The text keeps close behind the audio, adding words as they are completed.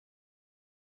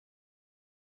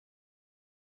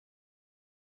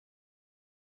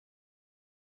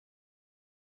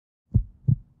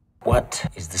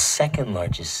What is the second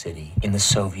largest city in the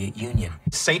Soviet Union?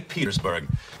 St. Petersburg.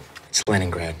 It's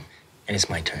Leningrad, and it's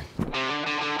my turn.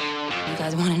 You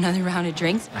guys want another round of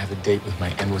drinks? I have a date with my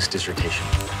endless dissertation.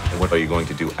 And what are you going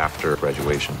to do after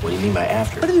graduation? What do you mean by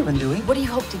after? What have you been doing? What do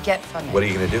you hope to get from it? What are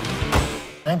you going to do?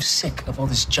 I'm sick of all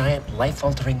this giant,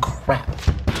 life-altering crap.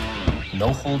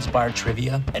 No-holds-barred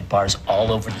trivia at bars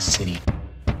all over the city.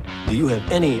 Do you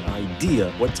have any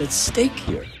idea what's at stake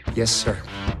here? Yes, sir.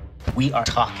 We are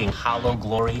talking hollow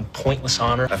glory, pointless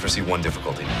honor. I foresee one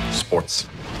difficulty. Sports.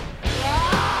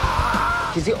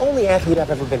 He's the only athlete I've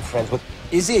ever been friends with.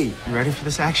 Is he? You ready for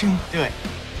this action? Do it.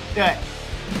 Do it.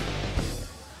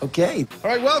 Okay.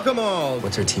 All right, welcome all.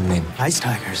 What's our team name? Ice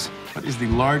Tigers. What is the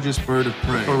largest bird of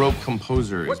prey? Baroque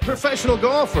composer. What professional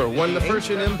golfer won the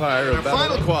Persian Empire of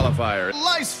final qualifier?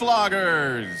 Lice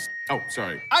floggers. Oh,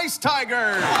 sorry. Ice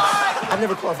tigers. I've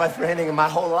never qualified for anything in my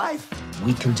whole life.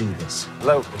 We can do this.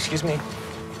 Hello, excuse me.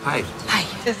 Hi.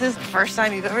 Hi. Is this the first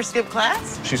time you've ever skipped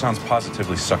class? She sounds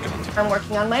positively succulent. I'm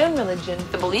working on my own religion.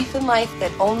 The belief in life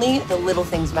that only the little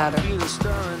things matter.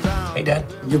 Hey, Dad.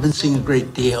 You've been seeing a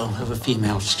great deal of a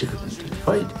female student.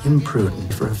 Quite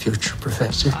imprudent for a future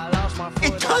professor.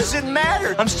 It doesn't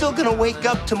matter. I'm still gonna wake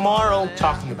up tomorrow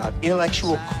talking about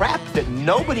intellectual crap that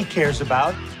nobody cares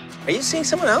about. Are you seeing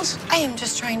someone else? I am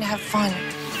just trying to have fun.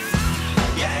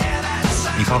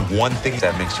 You found one thing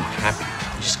that makes you happy.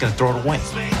 You're just going to throw it away.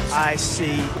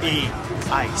 I-C-E.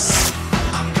 Ice.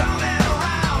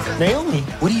 Naomi,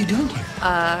 what are you doing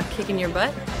here? Kicking your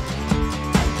butt?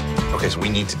 Okay, so we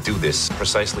need to do this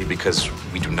precisely because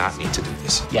we do not need to do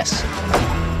this. Yes.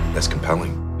 That's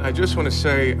compelling. I just want to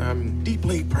say I'm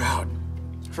deeply proud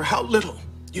for how little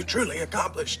you truly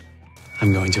accomplished.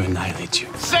 I'm going to annihilate you.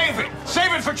 Save it!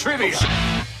 Save it for trivia!